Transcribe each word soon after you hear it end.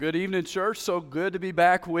Good evening, church. So good to be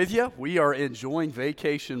back with you. We are enjoying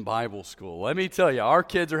Vacation Bible School. Let me tell you, our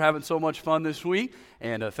kids are having so much fun this week,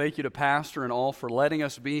 and thank you to Pastor and all for letting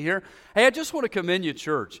us be here. Hey, I just want to commend you,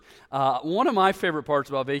 church. One of my favorite parts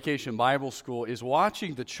about Vacation Bible School is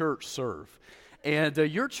watching the church serve. And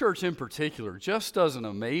your church in particular just does an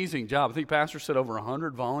amazing job. I think Pastor said over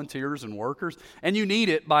 100 volunteers and workers. And you need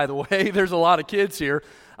it, by the way. There's a lot of kids here.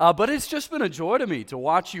 But it's just been a joy to me to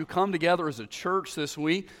watch you come together as a church this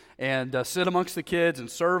week and sit amongst the kids and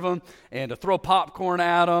serve them and to throw popcorn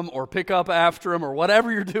at them or pick up after them or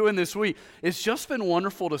whatever you're doing this week. It's just been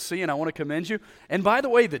wonderful to see, and I want to commend you. And by the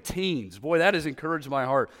way, the teens, boy, that has encouraged my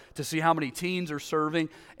heart to see how many teens are serving.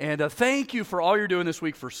 And thank you for all you're doing this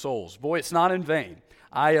week for souls. Boy, it's not in vain.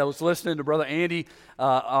 I was listening to Brother Andy,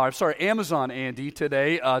 Amazon Andy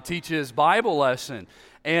today teach his Bible lesson.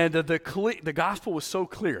 And the gospel was so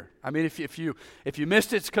clear. I mean, if you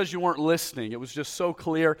missed it, it's because you weren't listening. It was just so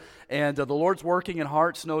clear. And the Lord's working in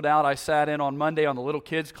hearts, no doubt. I sat in on Monday on the little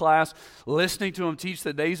kids class, listening to him teach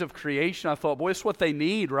the days of creation. I thought, boy, it's what they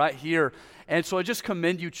need right here. And so I just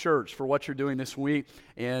commend you, church, for what you're doing this week.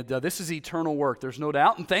 And this is eternal work, there's no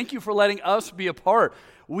doubt. And thank you for letting us be a part.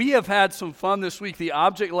 We have had some fun this week. The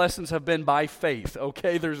object lessons have been by faith,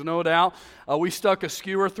 okay? There's no doubt. We stuck a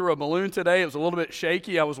skewer through a balloon today. It was a little bit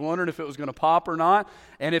shaky. I was wondering if it was going to pop or not.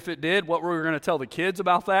 And if it did, what were we going to tell the kids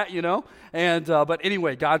about that, you know? And but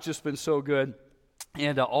anyway, God's just been so good.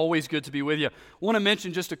 And always good to be with you. I want to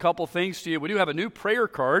mention just a couple things to you. We do have a new prayer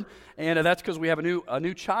card, and that's because we have a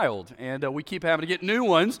new child. And we keep having to get new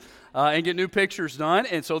ones and get new pictures done.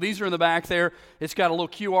 And so these are in the back there. It's got a little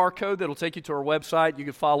QR code that will take you to our website. You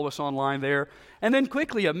can follow us online there. And then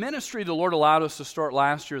quickly, a ministry the Lord allowed us to start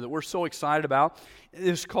last year that we're so excited about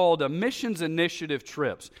is called Missions Initiative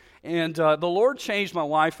Trips. And the Lord changed my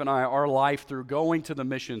wife and I, our life, through going to the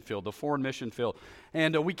mission field, the foreign mission field.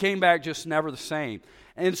 And we came back just never the same.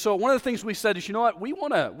 And so one of the things we said is, you know what, we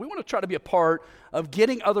want to try to be a part of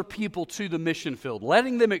getting other people to the mission field,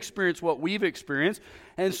 letting them experience what we've experienced.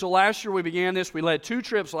 And so last year we began this. We led 2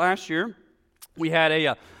 trips last year. We had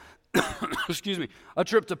a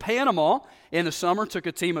trip to Panama in the summer, took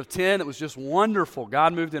a team of 10. It was just wonderful.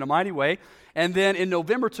 God moved in a mighty way. And then in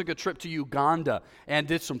November, took a trip to Uganda and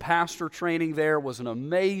did some pastor training there. It was an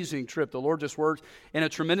amazing trip. The Lord just worked in a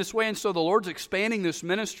tremendous way. And so the Lord's expanding this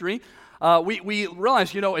ministry. We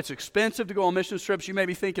realize, it's expensive to go on mission trips. You may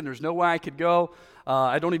be thinking, there's no way I could go.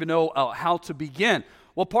 I don't even know how to begin.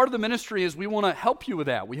 Well, part of the ministry is we want to help you with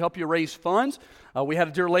that. We help you raise funds. We had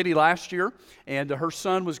a dear lady last year, and her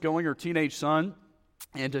son was going, her teenage son,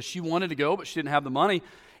 and she wanted to go, but she didn't have the money.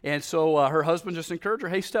 And so her husband just encouraged her,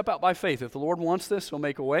 hey, step out by faith. If the Lord wants this, he'll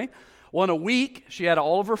make a way. Well, in a week, she had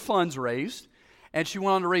all of her funds raised, and she went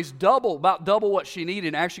on to raise about double what she needed,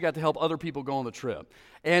 and actually got to help other people go on the trip.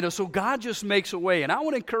 And so God just makes a way. And I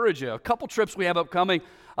want to encourage you, a couple trips we have upcoming.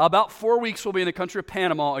 About 4 weeks we'll be in the country of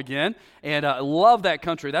Panama again, and I love that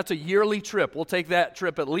country. That's a yearly trip. We'll take that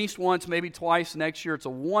trip at least once, maybe twice next year. It's a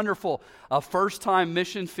wonderful first-time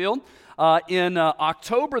mission field. In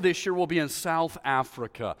October this year, we'll be in South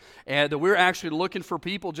Africa, and we're actually looking for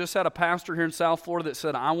people. Just had a pastor here in South Florida that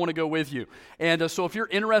said, I want to go with you. And so if you're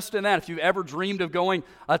interested in that, if you've ever dreamed of going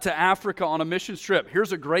to Africa on a missions trip,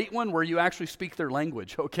 here's a great one where you actually speak their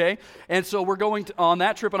language, okay? And so we're going on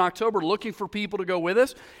that trip in October, looking for people to go with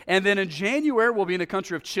us. And then in January, we'll be in the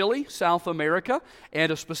country of Chile, South America,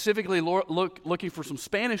 and specifically looking for some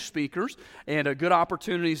Spanish speakers and good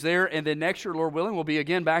opportunities there. And then next year, Lord willing, we'll be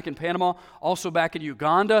again back in Panama, also back in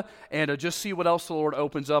Uganda, and just see what else the Lord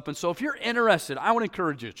opens up. And so if you're interested, I want to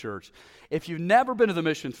encourage you, church. If you've never been to the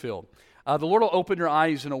mission field, the Lord will open your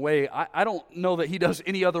eyes in a way, I don't know that He does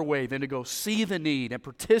any other way than to go see the need and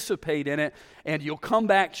participate in it, and you'll come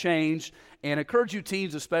back changed. And encourage you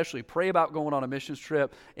teens especially, pray about going on a missions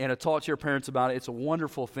trip and talk to your parents about it. It's a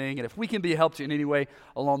wonderful thing. And if we can be a help to you in any way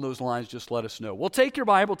along those lines, just let us know. We'll take your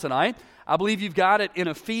Bible tonight. I believe you've got it in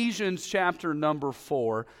Ephesians chapter number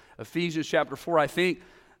 4. Ephesians chapter 4, I think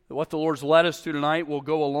what the Lord's led us to tonight will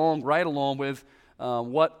go right along with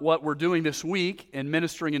what we're doing this week in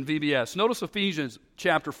ministering in VBS. Notice Ephesians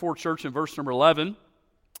chapter 4, church, in verse number 11.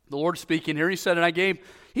 The Lord speaking here, He said, and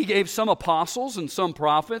He gave some apostles and some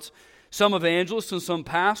prophets, some evangelists and some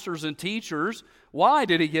pastors and teachers. Why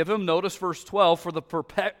did He give them? Notice verse 12, for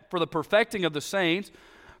the perfecting of the saints,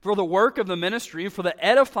 for the work of the ministry, and for the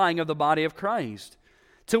edifying of the body of Christ,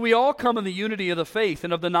 till we all come in the unity of the faith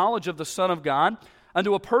and of the knowledge of the Son of God,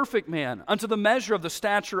 unto a perfect man, unto the measure of the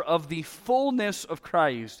stature of the fullness of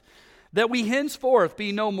Christ, that we henceforth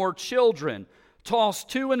be no more children, tossed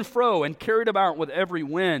to and fro and carried about with every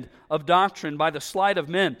wind of doctrine by the sleight of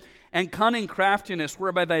men, and cunning craftiness,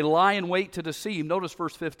 whereby they lie in wait to deceive. Notice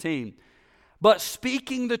verse 15. But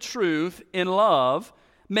speaking the truth in love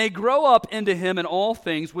may grow up into him in all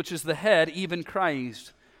things, which is the head, even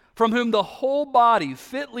Christ, from whom the whole body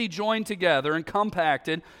fitly joined together and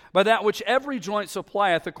compacted by that which every joint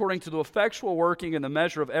supplieth, according to the effectual working in the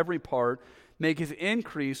measure of every part, maketh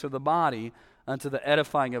increase of the body unto the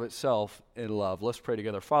edifying of itself in love. Let's pray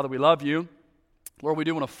together. Father, we love you. Lord, we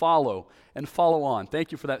do want to follow and follow on.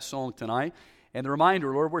 Thank you for that song tonight. And the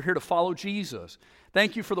reminder, Lord, we're here to follow Jesus.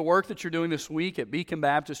 Thank you for the work that you're doing this week at Beacon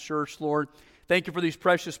Baptist Church, Lord. Thank you for these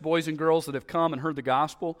precious boys and girls that have come and heard the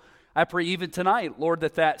gospel. I pray even tonight, Lord,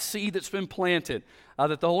 that seed that's been planted,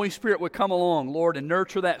 that the Holy Spirit would come along, Lord, and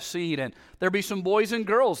nurture that seed. And there be some boys and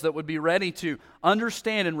girls that would be ready to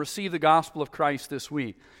understand and receive the gospel of Christ this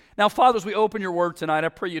week. Now, Father, as we open your word tonight, I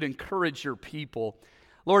pray you'd encourage your people.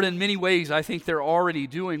 Lord, in many ways, I think they're already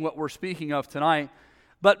doing what we're speaking of tonight.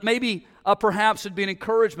 But maybe perhaps it'd be an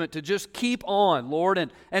encouragement to just keep on, Lord,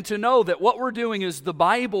 and to know that what we're doing is the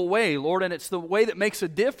Bible way, Lord, and it's the way that makes a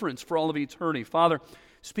difference for all of eternity. Father,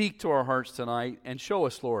 speak to our hearts tonight and show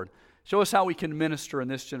us, Lord. Show us how we can minister in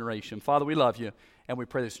this generation. Father, we love you, and we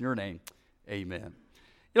pray this in your name. Amen.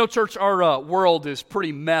 You know, church, our world is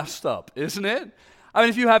pretty messed up, isn't it? I mean,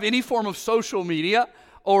 if you have any form of social media,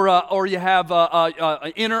 or you have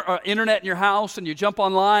internet in your house and you jump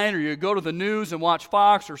online, or you go to the news and watch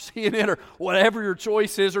Fox or CNN or whatever your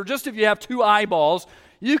choice is, or just if you have two eyeballs,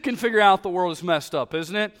 you can figure out the world is messed up,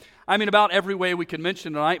 isn't it? I mean, about every way we can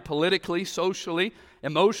mention tonight, politically, socially,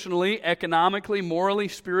 emotionally, economically, morally,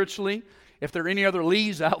 spiritually. If there are any other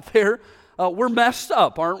leads out there, we're messed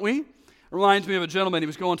up, aren't we? It reminds me of a gentleman. He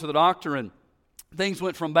was going to the doctor and things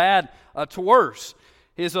went from bad to worse.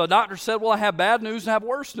 His doctor said, well, I have bad news and I have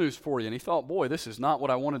worse news for you. And he thought, boy, this is not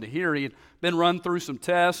what I wanted to hear. He had been run through some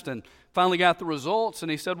tests and finally got the results.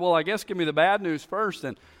 And he said, well, I guess give me the bad news first.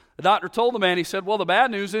 And the doctor told the man, he said, well, the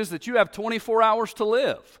bad news is that you have 24 hours to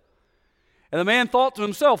live. And the man thought to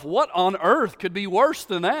himself, what on earth could be worse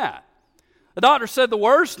than that? The doctor said, the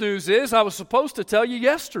worst news is I was supposed to tell you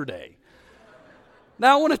yesterday.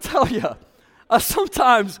 Now, I want to tell you,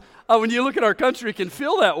 sometimes when you look at our country, it can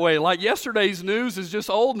feel that way. Like yesterday's news is just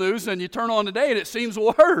old news, and you turn on today and it seems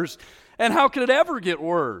worse. And how could it ever get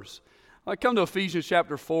worse? I come to Ephesians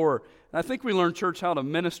chapter 4, and I think we learn, church, how to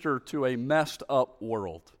minister to a messed up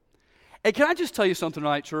world. And can I just tell you something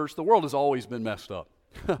tonight, church? The world has always been messed up.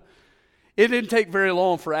 It didn't take very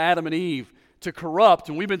long for Adam and Eve to corrupt,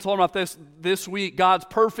 and we've been talking about this week, God's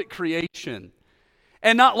perfect creation.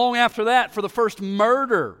 And not long after that, for the first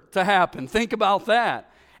murder to happen. Think about that.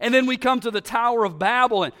 And then we come to the Tower of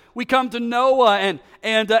Babel, and we come to Noah,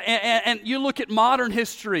 and you look at modern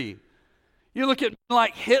history. You look at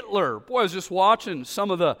like Hitler. Boy, I was just watching some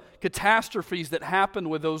of the catastrophes that happened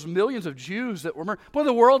with those millions of Jews that were murdered. Boy,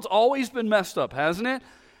 the world's always been messed up, hasn't it?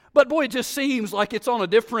 But boy, it just seems like it's on a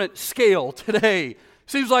different scale today.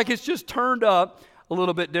 Seems like it's just turned up a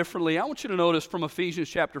little bit differently. I want you to notice from Ephesians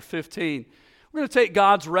chapter 15, we're going to take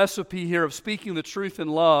God's recipe here of speaking the truth in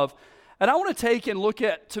love, and I want to take and look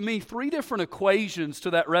at, to me, 3 different equations to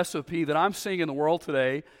that recipe that I'm seeing in the world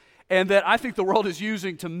today, and that I think the world is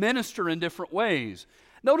using to minister in different ways.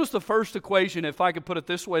 Notice the first equation, if I could put it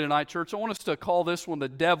this way tonight, church. I want us to call this one the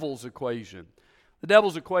devil's equation. The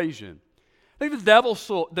devil's equation. I think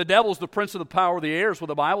the devil's the prince of the power of the air is what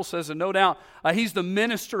the Bible says, and no doubt he's the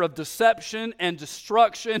minister of deception and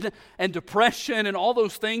destruction and depression and all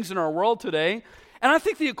those things in our world today. And I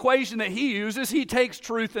think the equation that he uses, he takes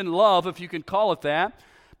truth and love, if you can call it that.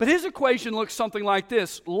 But his equation looks something like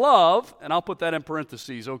this. Love, and I'll put that in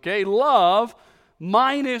parentheses, okay? Love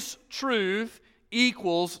minus truth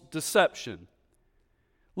equals deception.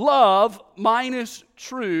 Love minus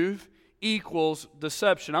truth equals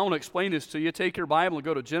deception. I want to explain this to you. Take your Bible and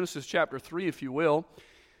go to Genesis chapter 3, if you will.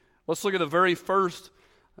 Let's look at the very first,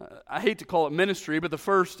 I hate to call it ministry, but the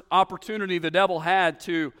first opportunity the devil had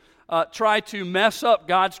to try to mess up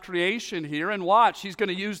God's creation here. And watch, he's going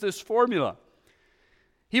to use this formula.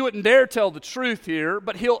 He wouldn't dare tell the truth here,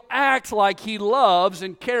 but he'll act like he loves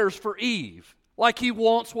and cares for Eve, like he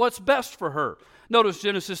wants what's best for her. Notice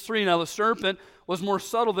Genesis 3, now the serpent was more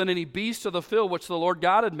subtle than any beast of the field which the Lord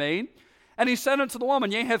God had made. And he said unto the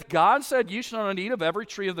woman, Yea, hath God said, Ye shall not eat of every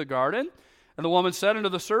tree of the garden? And the woman said unto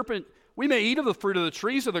the serpent, We may eat of the fruit of the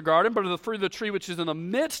trees of the garden, but of the fruit of the tree which is in the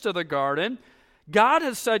midst of the garden, God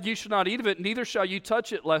has said, Ye shall not eat of it, neither shall you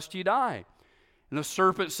touch it, lest ye die. And the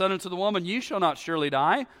serpent said unto the woman, Ye shall not surely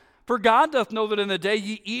die, for God doth know that in the day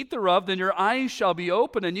ye eat thereof, then your eyes shall be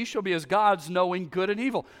open, and ye shall be as gods, knowing good and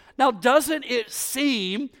evil. Now, doesn't it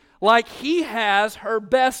seem like he has her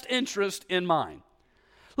best interest in mind?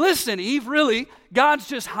 Listen, Eve, really, God's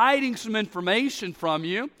just hiding some information from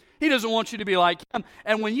you. He doesn't want you to be like him.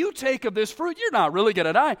 And when you take of this fruit, you're not really going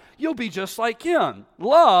to die. You'll be just like him.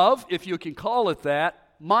 Love, if you can call it that,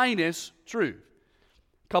 minus truth.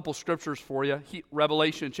 A couple scriptures for you.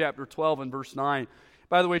 Revelation chapter 12 and verse 9.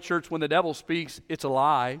 By the way, church, when the devil speaks, it's a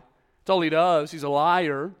lie. That's all he does. He's a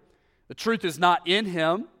liar. The truth is not in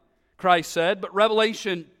him, Christ said. But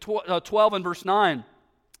Revelation 12 and verse 9.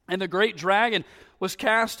 And the great dragon was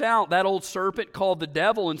cast out, that old serpent called the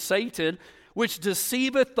devil and Satan, which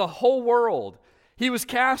deceiveth the whole world. He was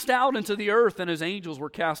cast out into the earth, and his angels were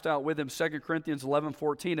cast out with him. 2 Corinthians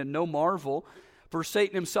 11:14. And no marvel, for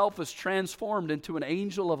Satan himself is transformed into an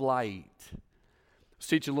angel of light. I was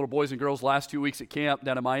teaching little boys and girls last 2 weeks at camp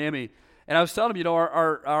down in Miami, and I was telling them,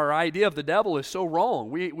 our idea of the devil is so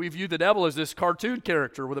wrong. We view the devil as this cartoon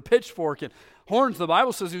character with a pitchfork and horns. The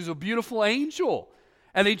Bible says he's a beautiful angel.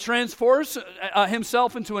 And he transforms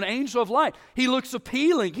himself into an angel of light. He looks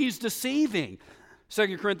appealing. He's deceiving.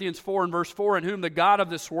 2 Corinthians 4 and verse 4, in whom the God of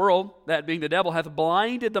this world, that being the devil, hath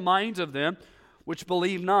blinded the minds of them which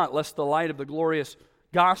believe not, lest the light of the glorious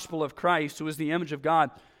gospel of Christ, who is the image of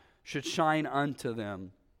God, should shine unto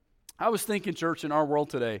them. I was thinking, church, in our world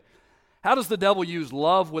today, how does the devil use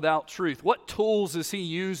love without truth? What tools is he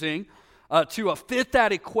using to fit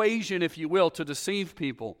that equation, if you will, to deceive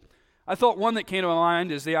people? I thought one that came to my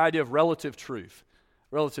mind is the idea of relative truth.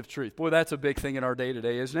 Relative truth. Boy, that's a big thing in our day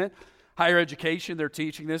today, isn't it? Higher education, they're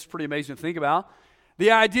teaching this. Pretty amazing to think about.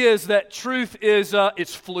 The idea is that truth is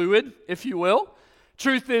it's fluid, if you will.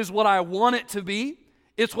 Truth is what I want it to be.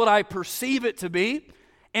 It's what I perceive it to be.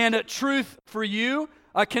 And truth for you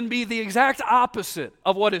can be the exact opposite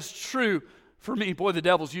of what is true for me. Boy, the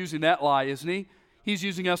devil's using that lie, isn't he? He's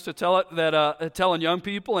using us to tell it that telling young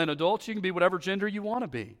people and adults you can be whatever gender you want to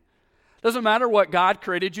be. Doesn't matter what God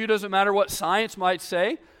created you. Doesn't matter what science might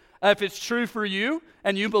say. If it's true for you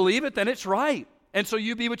and you believe it, then it's right. And so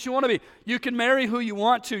you be what you want to be. You can marry who you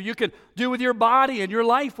want to. You can do with your body and your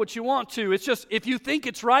life what you want to. It's just, if you think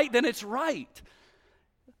it's right, then it's right.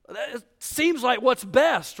 It seems like what's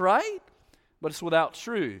best, right? But it's without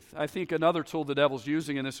truth. I think another tool the devil's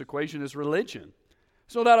using in this equation is religion.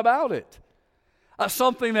 There's no doubt about it.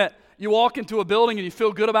 Something that you walk into a building and you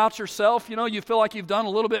feel good about yourself. You know, you feel like you've done a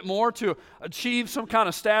little bit more to achieve some kind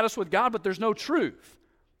of status with God, but there's no truth.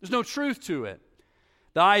 There's no truth to it.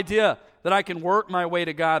 The idea that I can work my way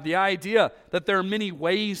to God, the idea that there are many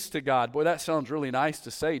ways to God. Boy, that sounds really nice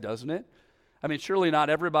to say, doesn't it? I mean, surely not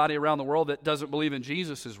everybody around the world that doesn't believe in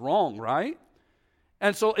Jesus is wrong, right?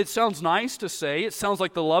 And so it sounds nice to say. It sounds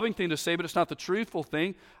like the loving thing to say, but it's not the truthful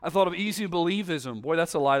thing. I thought of easy believism. Boy,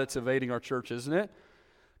 that's a lie that's evading our church, isn't it?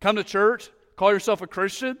 Come to church, call yourself a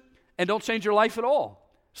Christian, and don't change your life at all.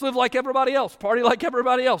 Just live like everybody else, party like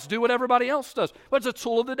everybody else, do what everybody else does. But it's a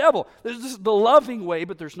tool of the devil. This is the loving way,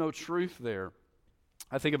 but there's no truth there.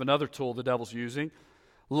 I think of another tool the devil's using.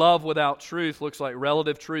 Love without truth looks like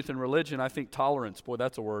relative truth in religion. I think tolerance. Boy,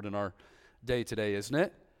 that's a word in our day today, isn't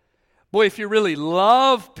it? Boy, if you really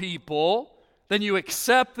love people, then you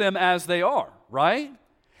accept them as they are, right?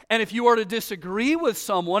 And if you are to disagree with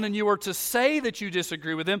someone and you are to say that you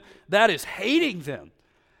disagree with them, that is hating them.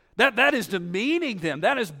 That is demeaning them.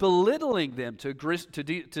 That is belittling them. To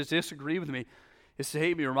disagree with me is to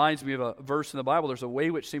hate me. Reminds me of a verse in the Bible. There's a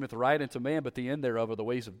way which seemeth right unto man, but the end thereof are the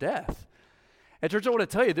ways of death. And church, I want to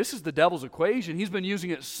tell you, this is the devil's equation. He's been using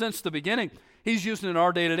it since the beginning. He's using it in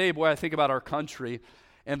our day to day. Boy, I think about our country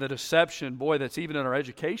and the deception, boy, that's even in our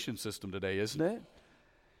education system today, isn't it?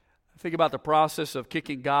 Think about the process of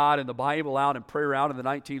kicking God and the Bible out and prayer out in the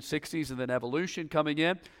 1960s, and then evolution coming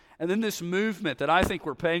in. And then this movement that I think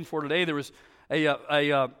we're paying for today. There was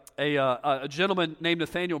a gentleman named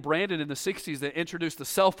Nathaniel Brandon in the 60s that introduced the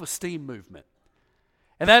self-esteem movement.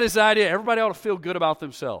 And that is the idea. Everybody ought to feel good about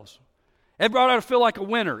themselves. Everybody ought to feel like a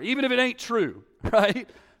winner, even if it ain't true, right?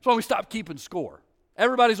 That's why we stop keeping score.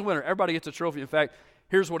 Everybody's a winner. Everybody gets a trophy. In fact,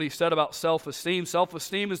 here's what he said about self-esteem.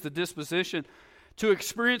 Self-esteem is the disposition to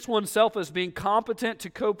experience oneself as being competent to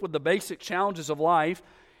cope with the basic challenges of life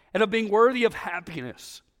and of being worthy of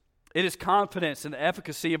happiness. It is confidence in the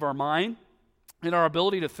efficacy of our mind and our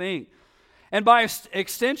ability to think. And by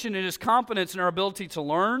extension, it is confidence in our ability to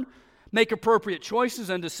learn, make appropriate choices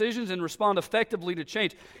and decisions, and respond effectively to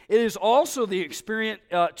change. It is also the experience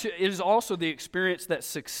that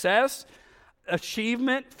success,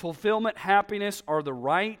 achievement, fulfillment, happiness are the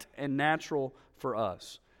right and natural for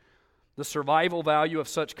us. The survival value of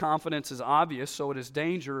such confidence is obvious, so it is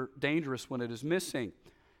dangerous when it is missing.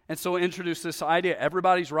 And so introduce this idea,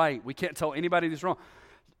 everybody's right. We can't tell anybody that's wrong.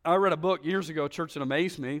 I read a book years ago, church, that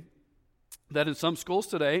amazed me, that in some schools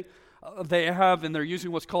today, they're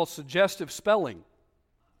using what's called suggestive spelling.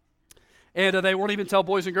 And they won't even tell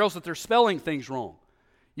boys and girls that they're spelling things wrong.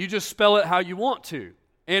 You just spell it how you want to.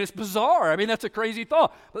 And it's bizarre. I mean, that's a crazy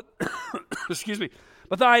thought. But excuse me.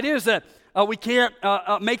 But the idea is that we can't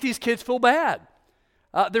make these kids feel bad.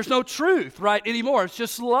 There's no truth, right, anymore. It's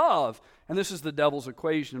just love. And this is the devil's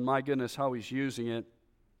equation, and my goodness, how he's using it.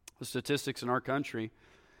 The statistics in our country,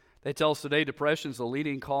 they tell us today depression is the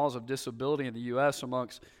leading cause of disability in the U.S.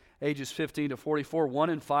 amongst ages 15 to 44. 1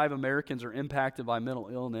 in 5 Americans are impacted by mental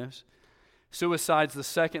illness. Suicide's the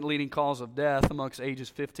second leading cause of death amongst ages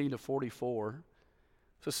 15 to 44.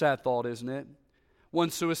 It's a sad thought, isn't it?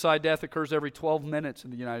 One suicide death occurs every 12 minutes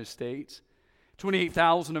in the United States.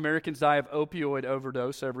 28,000 Americans die of opioid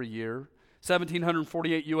overdose every year.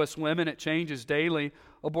 1,748 U.S. women, it changes daily,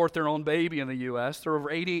 abort their own baby in the U.S. There are over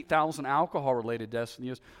 88,000 alcohol-related deaths in the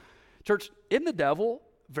U.S. Church, isn't the devil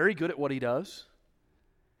very good at what he does?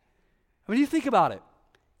 I mean, you think about it.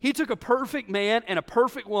 He took a perfect man and a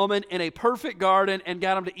perfect woman in a perfect garden and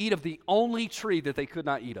got them to eat of the only tree that they could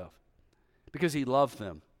not eat of because he loved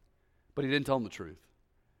them, but he didn't tell them the truth.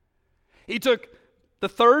 He took the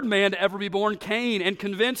third man to ever be born, Cain, and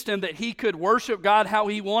convinced him that he could worship God how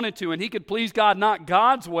he wanted to, and he could please God not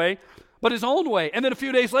God's way, but his own way, and then a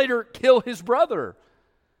few days later, kill his brother.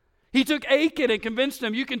 He took Achan and convinced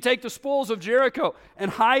him you can take the spoils of Jericho and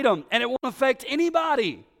hide them, and it won't affect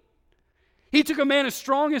anybody. He took a man as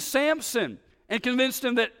strong as Samson and convinced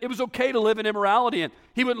him that it was okay to live in immorality and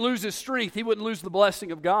he wouldn't lose his strength. He wouldn't lose the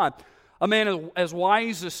blessing of God. A man as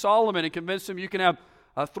wise as Solomon and convinced him you can have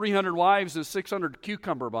 300 wives and 600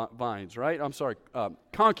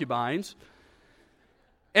 concubines,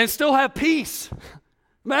 and still have peace.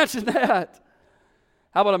 Imagine that.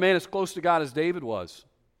 How about a man as close to God as David was?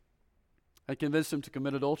 I convinced him to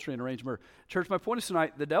commit adultery and arrange murder. Church, my point is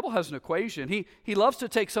tonight, the devil has an equation. He loves to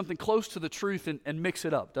take something close to the truth and mix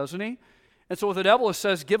it up, doesn't he? And so what the devil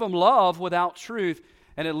says, give him love without truth,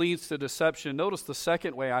 and it leads to deception. Notice the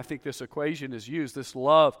second way I think this equation is used, this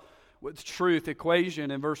love with truth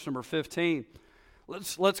equation in verse number 15.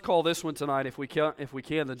 Let's call this one tonight, if we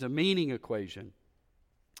can, the demeaning equation.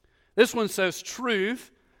 This one says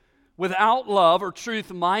truth without love, or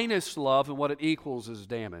truth minus love, and what it equals is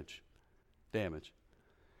damage. Damage.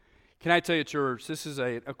 Can I tell you, church, this is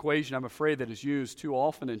an equation I'm afraid that is used too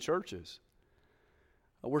often in churches.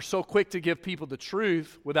 We're so quick to give people the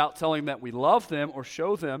truth without telling them that we love them or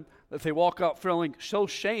show them that they walk out feeling so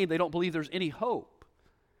shamed they don't believe there's any hope.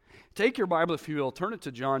 Take your Bible, if you will, turn it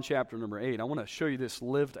to John chapter number 8. I want to show you this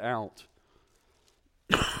lived out.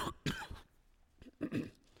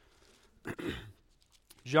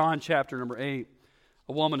 John chapter number 8.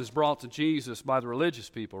 A woman is brought to Jesus by the religious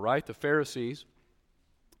people, right? The Pharisees.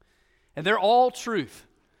 And they're all truth.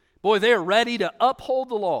 Boy, they are ready to uphold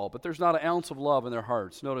the law, but there's not an ounce of love in their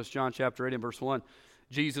hearts. Notice John chapter 8 and verse 1.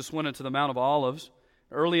 Jesus went into the Mount of Olives.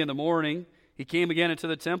 Early in the morning, he came again into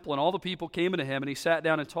the temple, and all the people came unto him, and he sat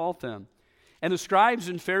down and taught them. And the scribes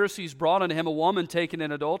and Pharisees brought unto him a woman taken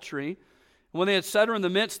in adultery. And when they had set her in the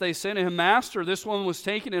midst, they said to him, Master, this woman was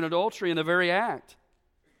taken in adultery in the very act.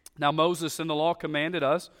 Now Moses in the law commanded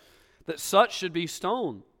us that such should be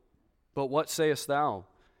stoned. But what sayest thou?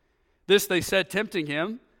 This they said, tempting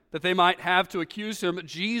him, that they might have to accuse him. But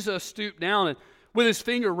Jesus stooped down and with his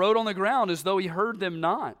finger wrote on the ground as though he heard them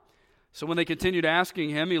not. So when they continued asking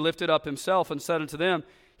him, he lifted up himself and said unto them,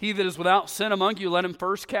 He that is without sin among you, let him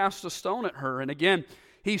first cast a stone at her. And again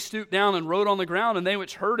he stooped down and wrote on the ground, and they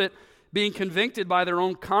which heard it, being convicted by their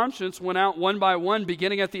own conscience, went out one by one,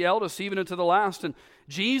 beginning at the eldest, even unto the last. And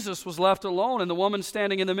Jesus was left alone, and the woman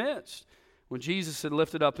standing in the midst. When Jesus had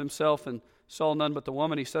lifted up himself and saw none but the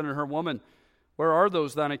woman, he said unto her, Woman, where are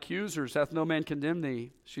those thine accusers? Hath no man condemned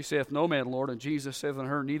thee? She saith, No man, Lord. And Jesus saith unto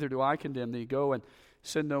her, Neither do I condemn thee. Go and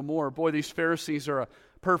sin no more. Boy, these Pharisees are a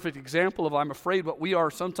perfect example of, I'm afraid, what we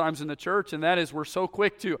are sometimes in the church, and that is we're so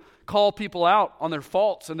quick to call people out on their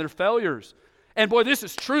faults and their failures. And boy, this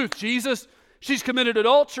is truth. Jesus, she's committed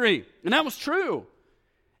adultery, and that was true.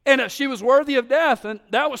 And she was worthy of death, and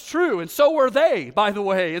that was true. And so were they, by the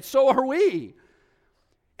way, and so are we.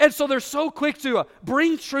 And so they're so quick to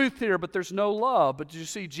bring truth here, but there's no love. But did you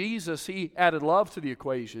see Jesus, he added love to the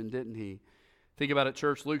equation, didn't he? Think about it,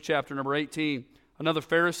 church. Luke chapter number 18. Another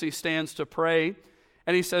Pharisee stands to pray,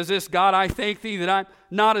 and he says this, God, I thank thee that I'm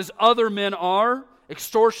not as other men are,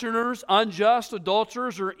 extortioners, unjust,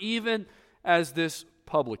 adulterers, or even as this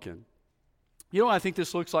publican. You know what I think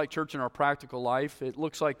this looks like, church, in our practical life? It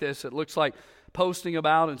looks like this. It looks like posting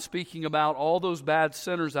about and speaking about all those bad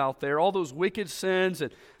sinners out there, all those wicked sins,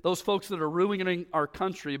 and those folks that are ruining our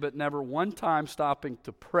country, but never one time stopping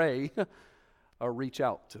to pray or reach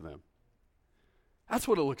out to them. That's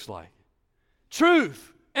what it looks like.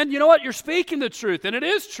 Truth. And you know what? You're speaking the truth, and it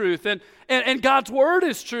is truth, and God's word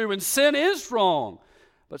is true, and sin is wrong.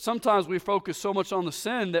 But sometimes we focus so much on the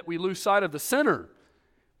sin that we lose sight of the sinner.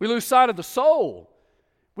 We lose sight of the soul.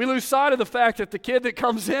 We lose sight of the fact that the kid that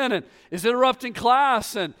comes in and is interrupting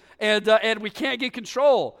class and we can't get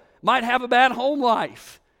control might have a bad home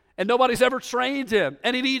life, and nobody's ever trained him,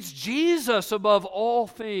 and he needs Jesus above all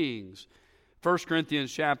things. 1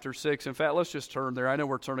 Corinthians chapter 6. In fact, let's just turn there. I know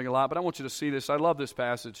we're turning a lot, but I want you to see this. I love this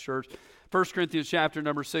passage, church. 1 Corinthians chapter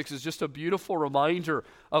number 6 is just a beautiful reminder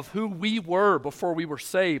of who we were before we were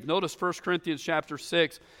saved. Notice 1 Corinthians chapter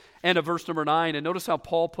 6 and verse number 9. And notice how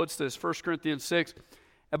Paul puts this. 1 Corinthians 6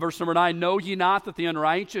 and verse number 9. Know ye not that the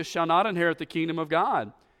unrighteous shall not inherit the kingdom of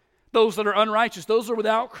God? Those that are unrighteous, those that are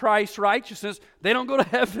without Christ's righteousness, they don't go to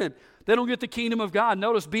heaven. They don't get the kingdom of God.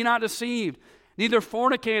 Notice, be not deceived. Neither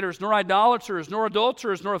fornicators, nor idolaters, nor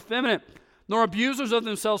adulterers, nor effeminate, nor abusers of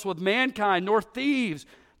themselves with mankind, nor thieves,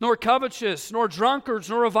 nor covetous, nor drunkards,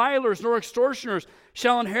 nor revilers, nor extortioners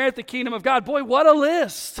shall inherit the kingdom of God. Boy, what a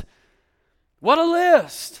list. What a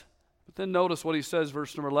list. But then notice what he says,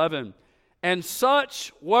 verse number 11. And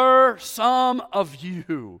such were some of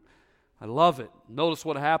you. I love it. Notice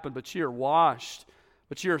what happened. But ye are washed,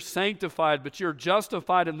 but ye are sanctified, but ye are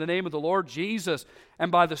justified in the name of the Lord Jesus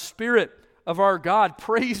and by the Spirit of our God.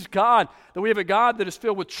 Praise God that we have a God that is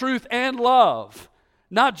filled with truth and love.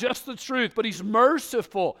 Not just the truth, but He's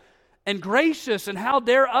merciful and gracious, and how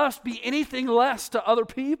dare us be anything less to other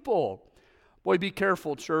people? Boy, be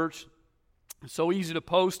careful, church. It's so easy to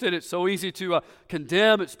post it. It's so easy to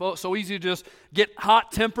condemn. It's so easy to just get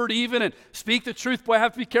hot-tempered even and speak the truth. Boy, I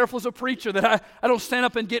have to be careful as a preacher that I don't stand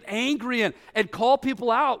up and get angry and call people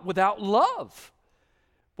out without love.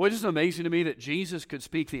 Boy, it is amazing to me that Jesus could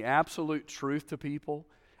speak the absolute truth to people,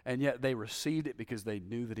 and yet they received it because they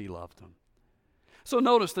knew that He loved them. So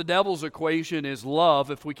notice the devil's equation is love,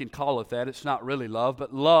 if we can call it that. It's not really love,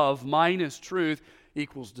 but love minus truth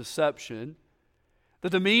equals deception. The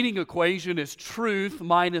demeaning equation is truth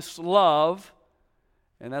minus love,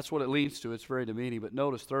 and that's what it leads to. It's very demeaning. But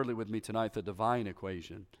notice, thirdly, with me tonight, the divine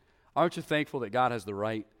equation. Aren't you thankful that God has the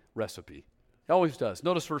right recipe? He always does.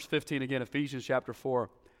 Notice verse 15 again, Ephesians chapter 4.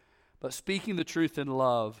 But speaking the truth in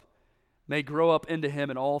love may grow up into Him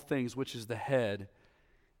in all things, which is the head,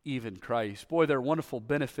 even Christ. Boy, there are wonderful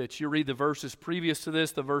benefits. You read the verses previous to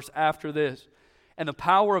this, the verse after this, and the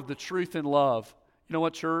power of the truth in love. You know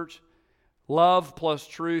what, church? Love plus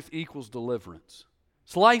truth equals deliverance.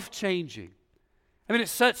 It's life-changing. I mean, it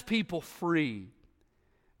sets people free.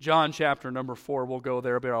 John chapter number 4, we'll go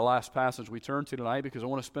there. It'll be our last passage we turn to tonight because I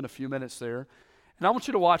want to spend a few minutes there. And I want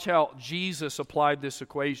you to watch how Jesus applied this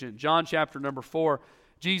equation. John chapter number 4,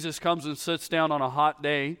 Jesus comes and sits down on a hot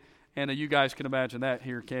day. And you guys can imagine that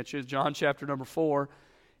here, can't you? John chapter number 4.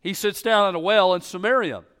 He sits down at a well in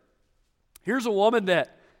Samaria. Here's a woman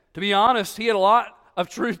that, to be honest, he had a lot of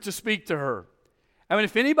truth to speak to her. I mean,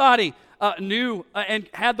 if anybody knew and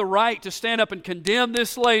had the right to stand up and condemn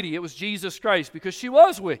this lady, it was Jesus Christ, because she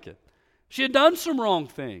was wicked. She had done some wrong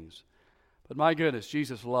things. But my goodness,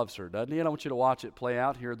 Jesus loves her, doesn't He? And I want you to watch it play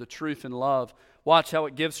out here, the truth and love. Watch how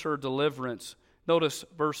it gives her deliverance. Notice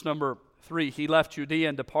verse number 3. He left Judea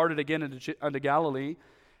and departed again unto Galilee,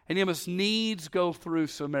 and He must needs go through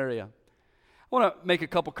Samaria. I want to make a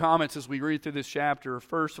couple comments as we read through this chapter.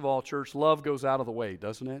 First of all, church, love goes out of the way,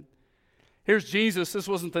 doesn't it? Here's Jesus. This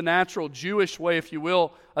wasn't the natural Jewish way, if you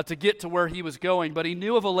will, to get to where He was going, but He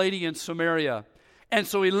knew of a lady in Samaria. And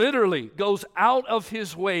so He literally goes out of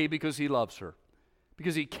His way because He loves her,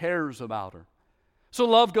 because He cares about her. So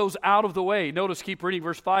love goes out of the way. Notice, keep reading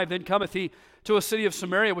verse 5. Then cometh He to a city of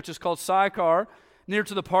Samaria, which is called Sychar, near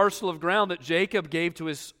to the parcel of ground that Jacob gave to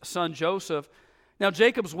his son Joseph. Now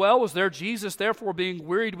Jacob's well was there. Jesus, therefore, being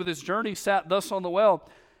wearied with his journey, sat thus on the well.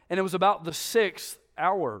 And it was about the 6th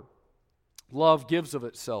hour. Love gives of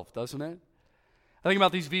itself, doesn't it? I think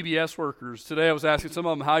about these VBS workers. Today I was asking some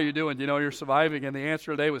of them, how you doing? You know, you're surviving. And the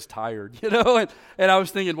answer today was tired, you know. And I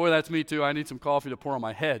was thinking, boy, that's me too. I need some coffee to pour on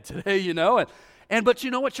my head today, you know. But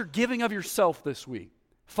you know what? You're giving of yourself this week.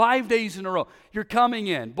 5 days in a row. You're coming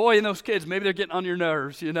in. Boy, and those kids, maybe they're getting on your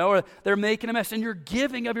nerves, you know, or they're making a mess, and you're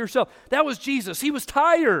giving of yourself. That was Jesus. He was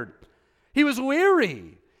tired. He was weary.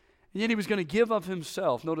 And yet He was going to give of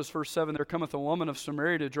Himself. Notice verse 7, there cometh a woman of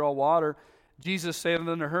Samaria to draw water. Jesus saith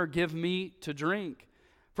unto her, give me to drink.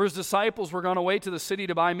 For His disciples were gone away to the city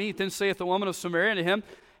to buy meat. Then saith the woman of Samaria unto Him,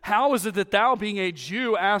 how is it that thou, being a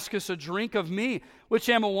Jew, askest a drink of me, which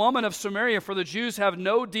am a woman of Samaria? For the Jews have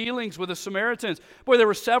no dealings with the Samaritans. Boy, there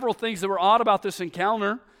were several things that were odd about this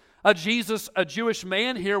encounter. Jesus, a Jewish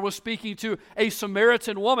man here, was speaking to a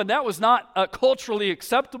Samaritan woman. That was not culturally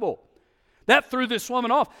acceptable. That threw this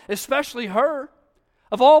woman off, especially her,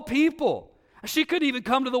 of all people. She couldn't even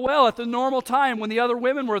come to the well at the normal time when the other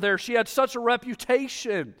women were there. She had such a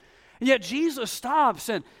reputation. And yet Jesus stops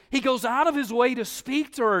and he goes out of his way to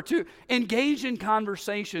speak to her, to engage in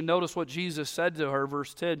conversation. Notice what Jesus said to her,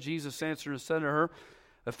 verse 10. Jesus answered and said to her,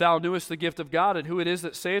 if thou knewest the gift of God and who it is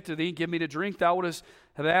that saith to thee, give me to drink, thou wouldst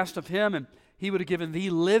have asked of him, and he would have given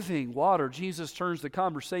thee living water. Jesus turns the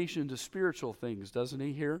conversation to spiritual things, doesn't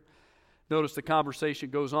he here? Notice the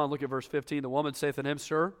conversation goes on. Look at verse 15. The woman saith unto him,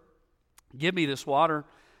 Sir, give me this water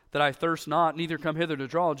that I thirst not, neither come hither to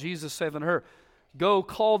draw. Jesus saith unto her, Go,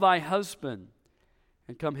 call thy husband,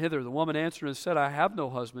 and come hither. The woman answered and said, I have no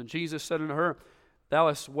husband. Jesus said unto her, Thou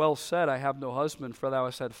hast well said, I have no husband, for thou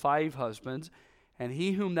hast had 5 husbands, and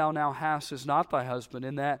he whom thou now hast is not thy husband.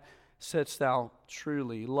 In that saidst thou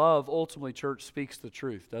truly. Love, ultimately, church, speaks the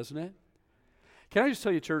truth, doesn't it? Can I just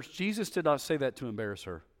tell you, church, Jesus did not say that to embarrass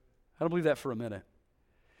her. I don't believe that for a minute.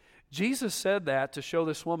 Jesus said that to show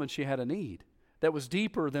this woman she had a need that was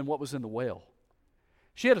deeper than what was in the well.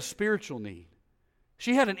 She had a spiritual need.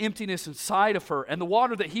 She had an emptiness inside of her, and the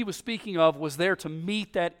water that he was speaking of was there to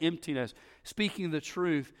meet that emptiness, speaking the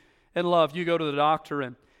truth and love. You go to the doctor,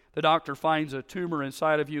 and the doctor finds a tumor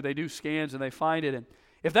inside of you. They do scans, and they find it. And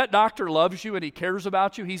if that doctor loves you and he cares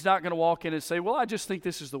about you, he's not going to walk in and say, well, I just think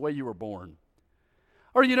this is the way you were born.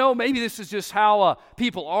 Or, maybe this is just how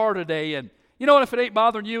people are today. And you know what? If it ain't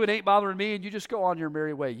bothering you, it ain't bothering me, and you just go on your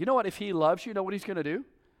merry way. You know what? If he loves you know what he's going to do?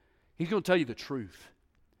 He's going to tell you the truth.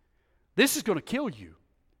 This is going to kill you.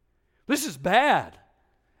 This is bad.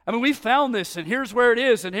 I mean, we found this, and here's where it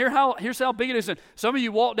is, and here's how big it is. And some of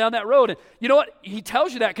you walk down that road, and you know what? He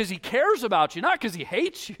tells you that because he cares about you, not because he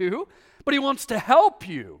hates you, but he wants to help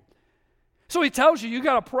you. So he tells you, you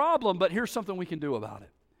got a problem, but here's something we can do about it.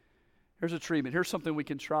 Here's a treatment. Here's something we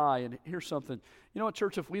can try, and here's something. You know what,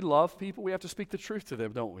 church? If we love people, we have to speak the truth to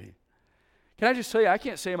them, don't we? Can I just tell you, I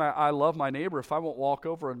can't say I love my neighbor if I won't walk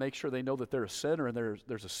over and make sure they know that they're a sinner and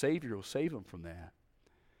there's a Savior who will save them from that.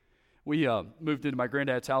 We moved into my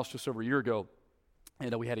granddad's house just over a year ago,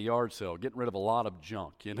 and we had a yard sale, getting rid of a lot of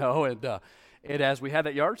junk, and as we had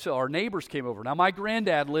that yard sale, our neighbors came over. Now, my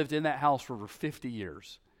granddad lived in that house for over 50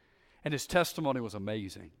 years, and his testimony was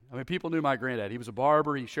amazing. I mean, people knew my granddad. He was a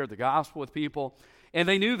barber. He shared the gospel with people, and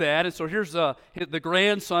they knew that. And so here's the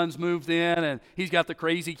grandsons moved in, and he's got the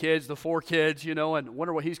crazy kids, the 4 kids, and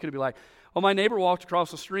wonder what he's going to be like. Well, my neighbor walked across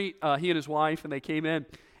the street, he and his wife, and they came in,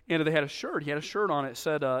 and they had a shirt. He had a shirt on it. It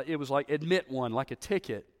said, it was like admit one, like a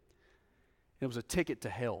ticket. It was a ticket to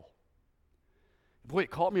hell. Boy, it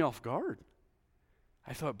caught me off guard.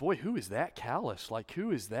 I thought, boy, who is that callous? Like,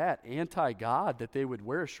 who is that anti-God that they would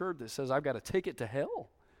wear a shirt that says, I've got a ticket to hell?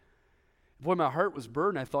 Boy, my heart was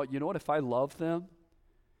burdened. I thought, you know what, if I love them,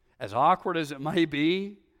 as awkward as it may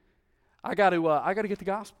be, I got to get the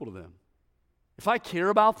gospel to them. If I care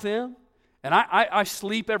about them, and I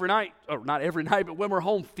sleep every night, or not every night, but when we're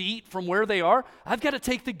home feet from where they are, I've got to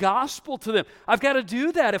take the gospel to them. I've got to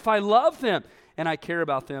do that if I love them and I care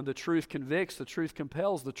about them. The truth convicts, the truth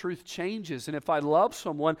compels, the truth changes. And if I love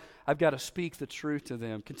someone, I've got to speak the truth to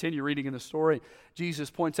them. Continue reading in the story. Jesus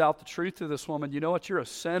points out the truth to this woman. You know what? You're a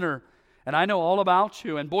sinner, and I know all about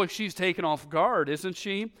you. And boy, she's taken off guard, isn't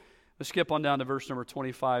she? Let's skip on down to verse number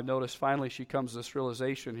 25. Notice finally she comes to this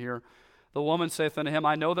realization here. The woman saith unto him,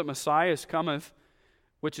 I know that Messiah cometh,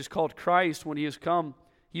 which is called Christ. When he is come,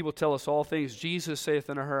 he will tell us all things. Jesus saith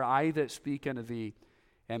unto her, I that speak unto thee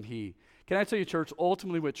am he. Can I tell you, church,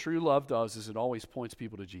 ultimately what true love does is it always points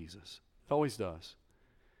people to Jesus. It always does.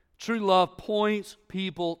 True love points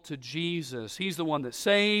people to Jesus. He's the one that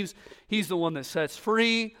saves. He's the one that sets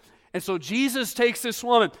free. And so Jesus takes this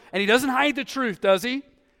woman, and he doesn't hide the truth, does he?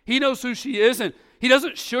 He knows who she is, and he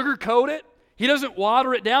doesn't sugarcoat it. He doesn't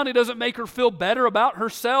water it down. He doesn't make her feel better about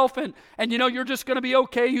herself and you're just going to be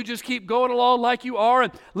okay. You just keep going along like you are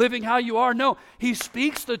and living how you are. No, he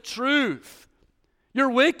speaks the truth.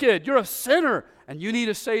 You're wicked. You're a sinner, and you need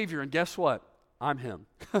a Savior. And guess what? I'm him.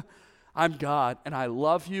 I'm God, and I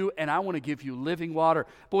love you, and I want to give you living water.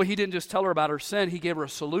 Boy, he didn't just tell her about her sin. He gave her a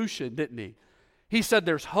solution, didn't he? He said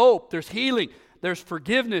there's hope, there's healing, there's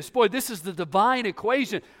forgiveness. Boy, this is the divine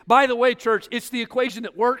equation. By the way, church, it's the equation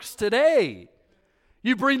that works today.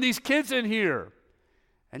 You bring these kids in here,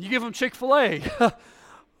 and you give them Chick-fil-A,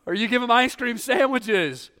 or you give them ice cream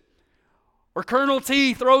sandwiches, or Colonel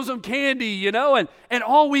T throws them candy, and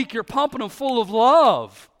all week you're pumping them full of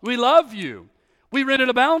love. We love you. We rented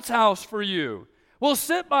a bounce house for you. We'll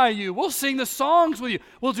sit by you. We'll sing the songs with you.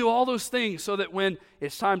 We'll do all those things so that when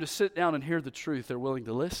it's time to sit down and hear the truth, they're willing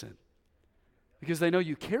to listen because they know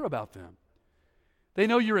you care about them. They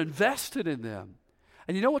know you're invested in them.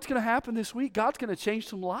 And you know what's going to happen this week? God's going to change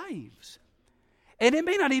some lives. And it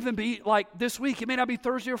may not even be like this week. It may not be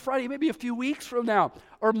Thursday or Friday. It may be a few weeks from now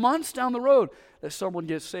or months down the road that someone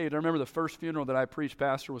gets saved. I remember the first funeral that I preached,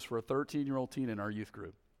 Pastor, was for a 13-year-old teen in our youth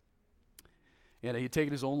group. And he had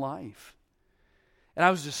taken his own life. And I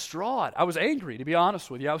was distraught. I was angry, to be honest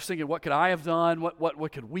with you. I was thinking, what could I have done?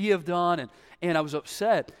 What could we have done? And I was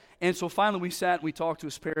upset. And so finally we sat and we talked to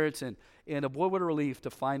his parents, and boy, what a relief to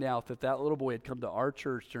find out that little boy had come to our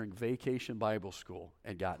church during vacation Bible school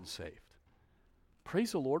and gotten saved.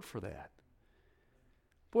 Praise the Lord for that.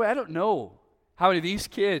 Boy, I don't know how many of these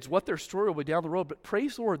kids, what their story will be down the road, but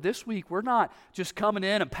praise the Lord, this week we're not just coming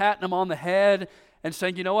in and patting them on the head and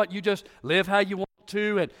saying, you know what, you just live how you want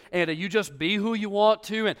to, and you just be who you want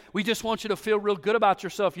to, and we just want you to feel real good about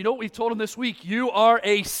yourself. You know what we've told them this week? You are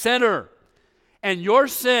a sinner, and your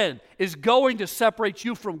sin is going to separate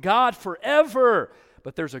you from God forever.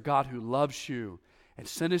 But there's a God who loves you and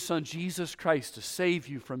sent His Son Jesus Christ to save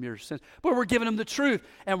you from your sins. But we're giving them the truth,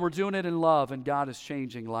 and we're doing it in love, and God is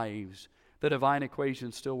changing lives. The divine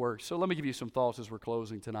equation still works. So let me give you some thoughts as we're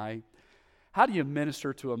closing tonight. How do you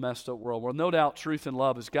minister to a messed up world? Well, no doubt truth and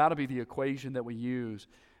love has got to be the equation that we use.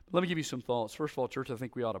 But let me give you some thoughts. First of all, church, I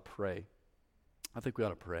think we ought to pray. I think we ought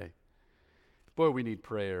to pray. Boy, we need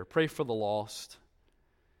prayer. Pray for the lost.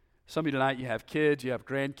 Some of you tonight, you have kids, you have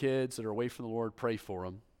grandkids that are away from the Lord. Pray for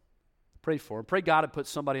them. Pray for them. Pray God to put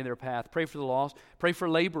somebody in their path. Pray for the lost. Pray for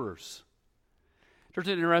laborers. Church,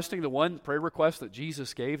 isn't it interesting? The one prayer request that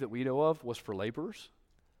Jesus gave that we know of was for laborers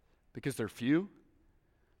because they're few.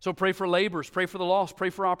 So pray for laborers, pray for the lost, pray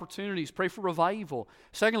for opportunities, pray for revival.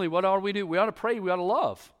 Secondly, what ought we do? We ought to pray, we ought to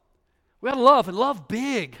love. We ought to love, and love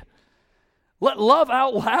big. Let love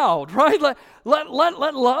out loud, right?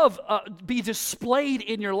 Let love be displayed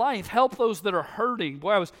in your life. Help those that are hurting.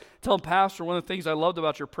 Boy, I was telling Pastor, one of the things I loved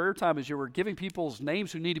about your prayer time is you were giving people's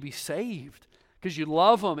names who need to be saved because you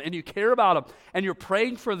love them and you care about them and you're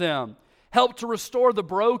praying for them. Help to restore the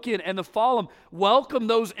broken and the fallen. Welcome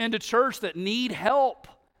those into church that need help.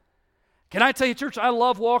 Can I tell you, church, I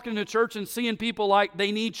love walking into church and seeing people like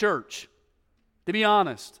they need church, to be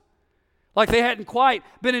honest. Like they hadn't quite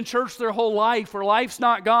been in church their whole life, or life's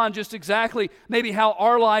not gone just exactly maybe how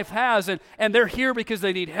our life has, and they're here because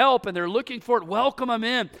they need help, and they're looking for it. Welcome them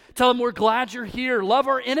in. Tell them we're glad you're here. Love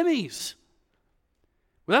our enemies.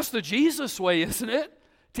 Well, that's the Jesus way, isn't it?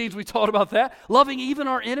 Teens, we taught about that. Loving even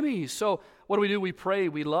our enemies. So what do? We pray,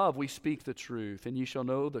 we love, we speak the truth. And ye shall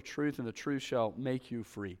know the truth, and the truth shall make you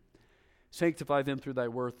free. Sanctify them through thy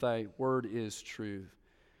word is truth.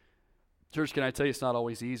 Church, can I tell you, it's not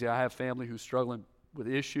always easy. I have family who's struggling with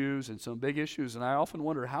issues and some big issues, and I often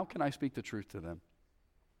wonder, how can I speak the truth to them?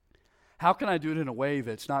 How can I do it in a way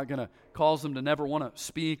that's not going to cause them to never want to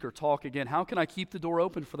speak or talk again? How can I keep the door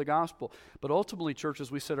open for the gospel? But ultimately, church,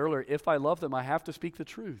 as we said earlier, if I love them, I have to speak the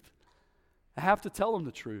truth. I have to tell them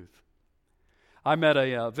the truth. I met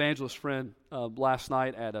a evangelist friend last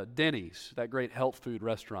night at Denny's, that great health food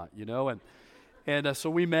restaurant, you know, and so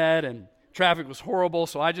we met, and traffic was horrible,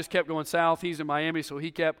 so I just kept going south. He's in Miami, so he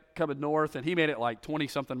kept coming north, and he made it like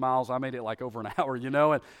 20-something miles. I made it like over an hour, you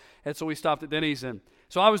know, and so we stopped at Denny's, and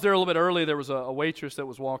so I was there a little bit early. There was a waitress that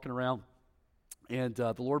was walking around, and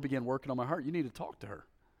the Lord began working on my heart. You need to talk to her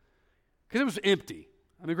because it was empty.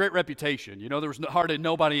 I mean, great reputation. You know, there was hardly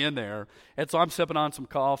nobody in there. And so I'm sipping on some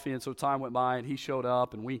coffee, and so time went by, and he showed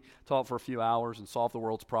up, and we talked for a few hours and solved the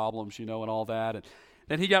world's problems, you know, and all that. And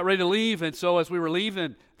then he got ready to leave, and so as we were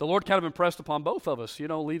leaving, the Lord kind of impressed upon both of us, you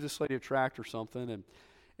know, leave this lady a tract or something.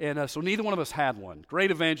 And so neither one of us had one.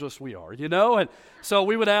 Great evangelists we are, you know. And so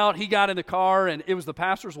we went out. He got in the car, and it was the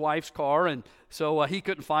pastor's wife's car, and so he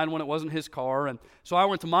couldn't find one. It wasn't his car. And so I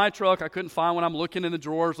went to my truck. I couldn't find one. I'm looking in the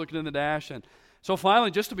drawers, looking in the dash, and so finally,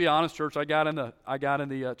 just to be honest, church, I got in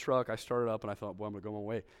the truck. I started up, and I thought, boy, I'm going to go my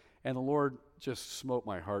way. And the Lord just smote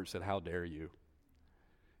my heart and said, how dare you?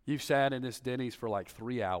 You've sat in this Denny's for like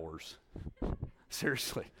 3 hours,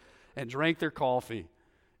 seriously, and drank their coffee,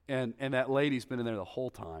 and that lady's been in there the whole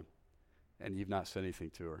time, and you've not said anything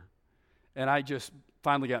to her. And I just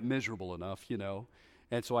finally got miserable enough, you know,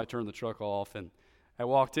 and so I turned the truck off, and I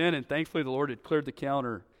walked in, and thankfully the Lord had cleared the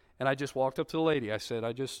counter. And I just walked up to the lady. I said,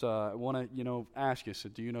 I just want to, you know, ask you. I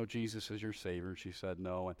said, do you know Jesus as your Savior? And she said,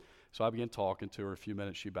 no. And so I began talking to her. A few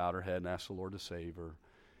minutes, she bowed her head and asked the Lord to save her.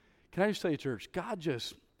 Can I just tell you, church, I'll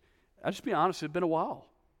just be honest, it's been a while.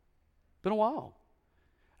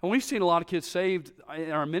 And we've seen a lot of kids saved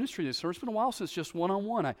in our ministry this summer. It's been a while since just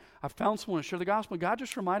one-on-one. I found someone to share the gospel, and God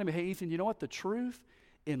just reminded me, hey, Ethan, you know what? The truth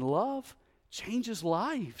in love changes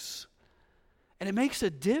lives. And it makes a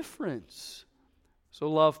difference. So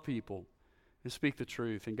love people and speak the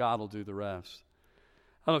truth, and God will do the rest.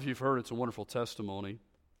 I don't know if you've heard, it's a wonderful testimony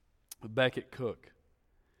of Beckett Cook.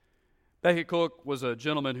 Beckett Cook was a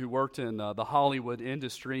gentleman who worked in the Hollywood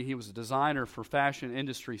industry. He was a designer for fashion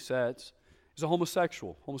industry sets. He's a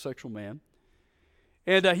homosexual man.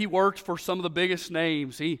 And he worked for some of the biggest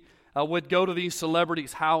names. He would go to these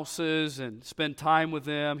celebrities' houses and spend time with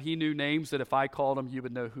them. He knew names that if I called them, you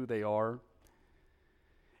would know who they are.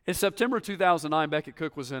 In September 2009, Beckett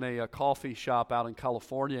Cook was in a coffee shop out in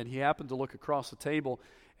California, and he happened to look across the table,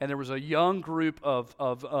 and there was a young group of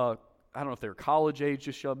I don't know if they were college age,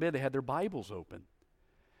 just young men. They had their Bibles open.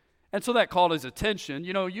 And so that called his attention.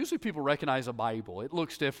 You know, usually people recognize a Bible. It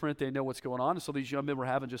looks different. They know what's going on. And so these young men were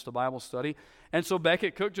having just a Bible study. And so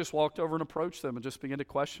Beckett Cook just walked over and approached them and just began to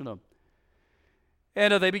question them.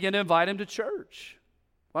 And they began to invite him to church.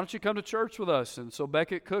 Why don't you come to church with us? And so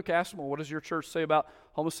Beckett Cook asked them, well, what does your church say about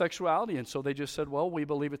homosexuality? And so they just said, well, we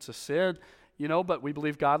believe it's a sin, you know, but we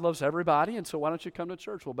believe God loves everybody, and so why don't you come to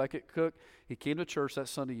church? Well, Beckett Cook, he came to church that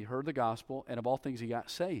Sunday, he heard the gospel, and of all things, he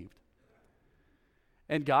got saved.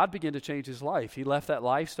 And God began to change his life. He left that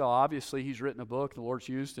lifestyle. Obviously, he's written a book. The Lord's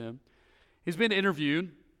used him. He's been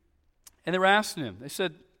interviewed, and they were asking him. They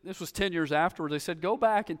said, this was 10 years afterward, they said, go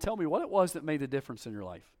back and tell me what it was that made the difference in your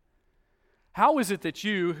life. How is it that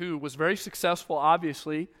you, who was very successful,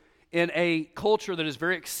 obviously, in a culture that is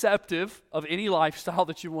very acceptive of any lifestyle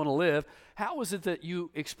that you want to live, how is it that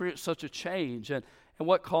you experienced such a change, and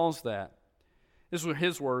what caused that? This were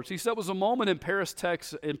his words. He said, it was a moment in Paris,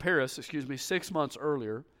 6 months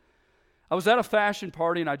earlier. I was at a fashion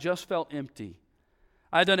party, and I just felt empty.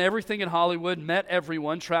 I had done everything in Hollywood, met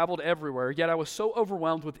everyone, traveled everywhere, yet I was so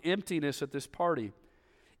overwhelmed with emptiness at this party.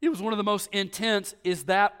 It was one of the most intense, is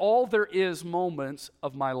that all there is moments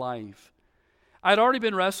of my life. I'd already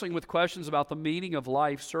been wrestling with questions about the meaning of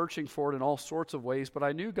life, searching for it in all sorts of ways, but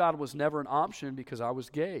I knew God was never an option because I was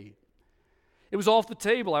gay. It was off the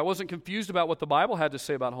table. I wasn't confused about what the Bible had to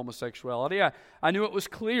say about homosexuality. I knew it was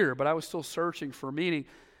clear, but I was still searching for meaning.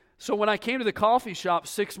 So when I came to the coffee shop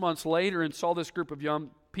 6 months later and saw this group of young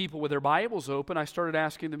people with their Bibles open, I started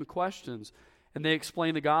asking them questions. And they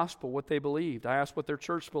explained the gospel, what they believed. I asked what their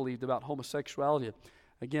church believed about homosexuality.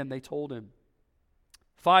 Again, they told him.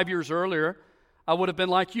 5 years earlier, I would have been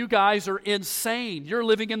like, you guys are insane. You're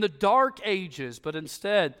living in the dark ages. But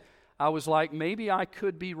instead, I was like, maybe I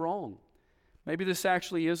could be wrong. Maybe this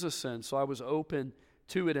actually is a sin. So I was open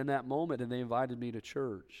to it in that moment, and they invited me to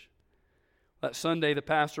church. That Sunday, the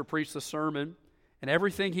pastor preached the sermon, and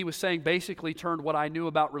everything he was saying basically turned what I knew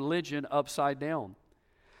about religion upside down.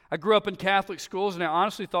 I grew up in Catholic schools, and I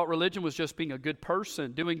honestly thought religion was just being a good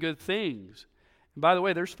person, doing good things. And by the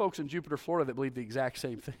way, there's folks in Jupiter, Florida that believe the exact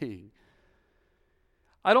same thing.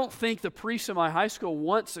 I don't think the priest in my high school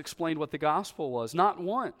once explained what the gospel was, not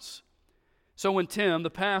once. So when Tim,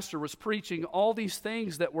 the pastor, was preaching all these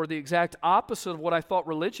things that were the exact opposite of what I thought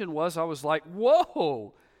religion was, I was like,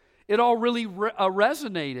 whoa, it all really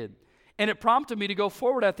resonated. And it prompted me to go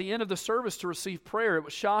forward at the end of the service to receive prayer. It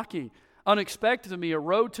was shocking. Unexpected to me, a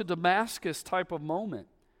road to Damascus type of moment.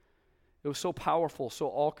 It was so powerful, so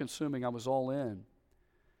all-consuming, I was all in.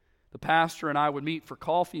 The pastor and I would meet for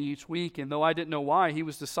coffee each week, and though I didn't know why, he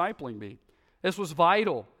was discipling me. This was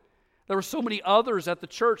vital. There were so many others at the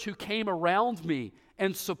church who came around me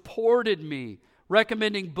and supported me,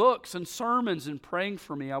 recommending books and sermons and praying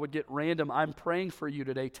for me. I would get random, I'm praying for you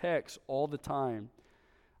today, texts all the time.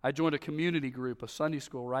 I joined a community group, a Sunday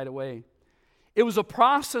school right away. It was a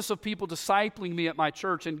process of people discipling me at my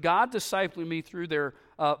church, and God discipling me through their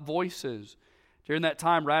voices. During that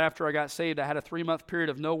time, right after I got saved, I had a 3-month period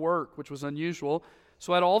of no work, which was unusual.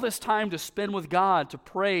 So I had all this time to spend with God, to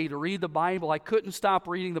pray, to read the Bible. I couldn't stop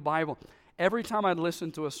reading the Bible. Every time I'd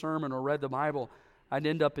listened to a sermon or read the Bible, I'd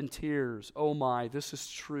end up in tears. Oh my, this is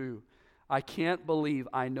true. I can't believe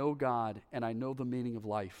I know God and I know the meaning of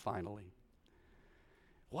life finally.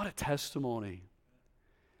 What a testimony.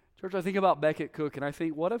 Church, I think about Beckett Cook, and I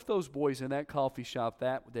think, what if those boys in that coffee shop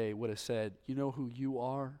that day would have said, you know who you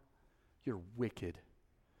are? You're wicked.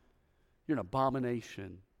 You're an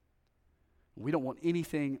abomination. We don't want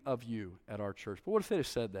anything of you at our church. But what if they had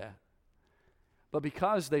said that? But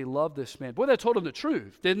because they loved this man, boy, they told him the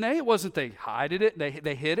truth, didn't they? It wasn't they hid it,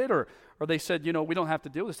 they hid it, or they said, you know, we don't have to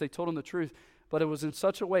do this. They told him the truth. But it was in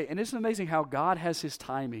such a way, and isn't it amazing how God has his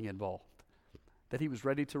timing involved? That he was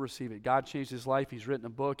ready to receive it. God changed his life. He's written a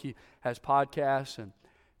book. He has podcasts and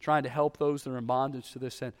trying to help those that are in bondage to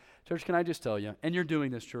this sin. Church, can I just tell you, and you're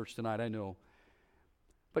doing this, church, tonight, I know,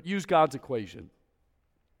 but use God's equation.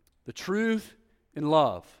 The truth in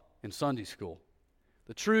love in Sunday school.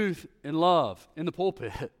 The truth in love in the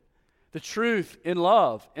pulpit. The truth in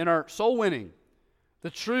love in our soul winning. The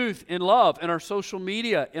truth in love in our social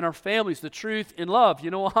media, in our families. The truth in love.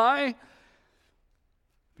 You know why?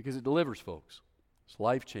 Because it delivers, folks. It's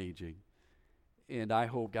life-changing. And I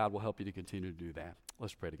hope God will help you to continue to do that.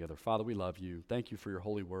 Let's pray together. Father, we love you. Thank you for your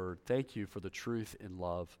holy word. Thank you for the truth in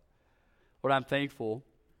love. Lord, I'm thankful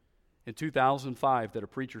in 2005 that a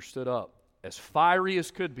preacher stood up as fiery as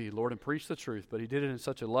could be, Lord, and preached the truth, but he did it in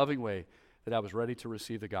such a loving way that I was ready to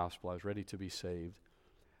receive the gospel. I was ready to be saved.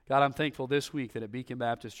 God, I'm thankful this week that at Beacon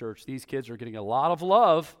Baptist Church, these kids are getting a lot of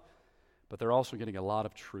love, but they're also getting a lot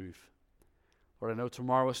of truth. Lord, I know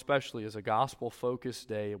tomorrow especially is a gospel-focused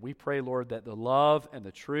day, and we pray, Lord, that the love and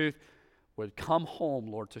the truth would come home,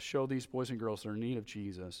 Lord, to show these boys and girls that are in need of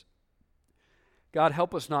Jesus. God,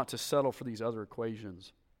 help us not to settle for these other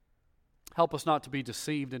equations. Help us not to be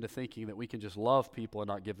deceived into thinking that we can just love people and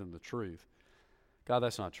not give them the truth. God,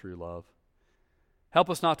 that's not true love. Help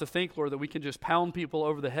us not to think, Lord, that we can just pound people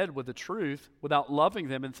over the head with the truth without loving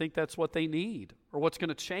them and think that's what they need or what's going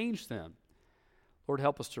to change them. Lord,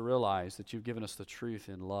 help us to realize that you've given us the truth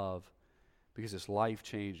in love because it's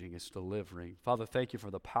life-changing, it's delivering. Father, thank you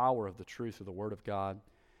for the power of the truth of the Word of God.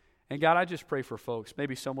 And God, I just pray for folks,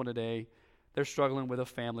 maybe someone today, they're struggling with a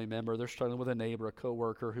family member, they're struggling with a neighbor, a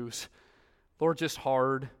coworker who's, Lord, just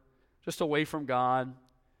hard, just away from God,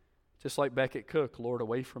 just like Beckett Cook, Lord,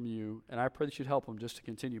 away from you. And I pray that you'd help them just to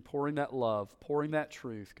continue pouring that love, pouring that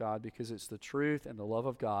truth, God, because it's the truth and the love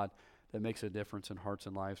of God that makes a difference in hearts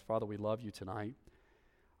and lives. Father, we love you tonight.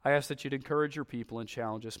 I ask that you'd encourage your people and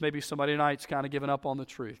challenge us. Maybe somebody tonight's kind of given up on the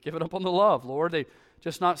truth, given up on the love, Lord. They've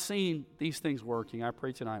just not seen these things working. I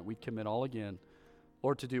pray tonight we'd commit all again,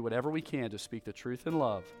 Lord, to do whatever we can to speak the truth in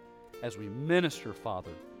love as we minister, Father,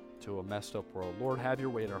 to a messed up world. Lord, have your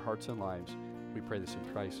way in our hearts and lives. We pray this in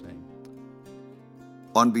Christ's name.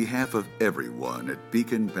 On behalf of everyone at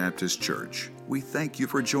Beacon Baptist Church, we thank you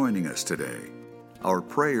for joining us today. Our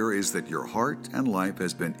prayer is that your heart and life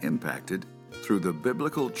has been impacted through the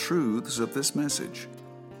biblical truths of this message.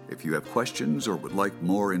 If you have questions or would like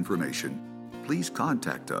more information, please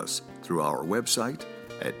contact us through our website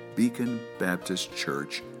at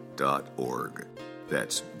beaconbaptistchurch.org.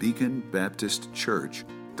 That's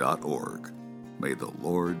beaconbaptistchurch.org. May the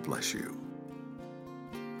Lord bless you.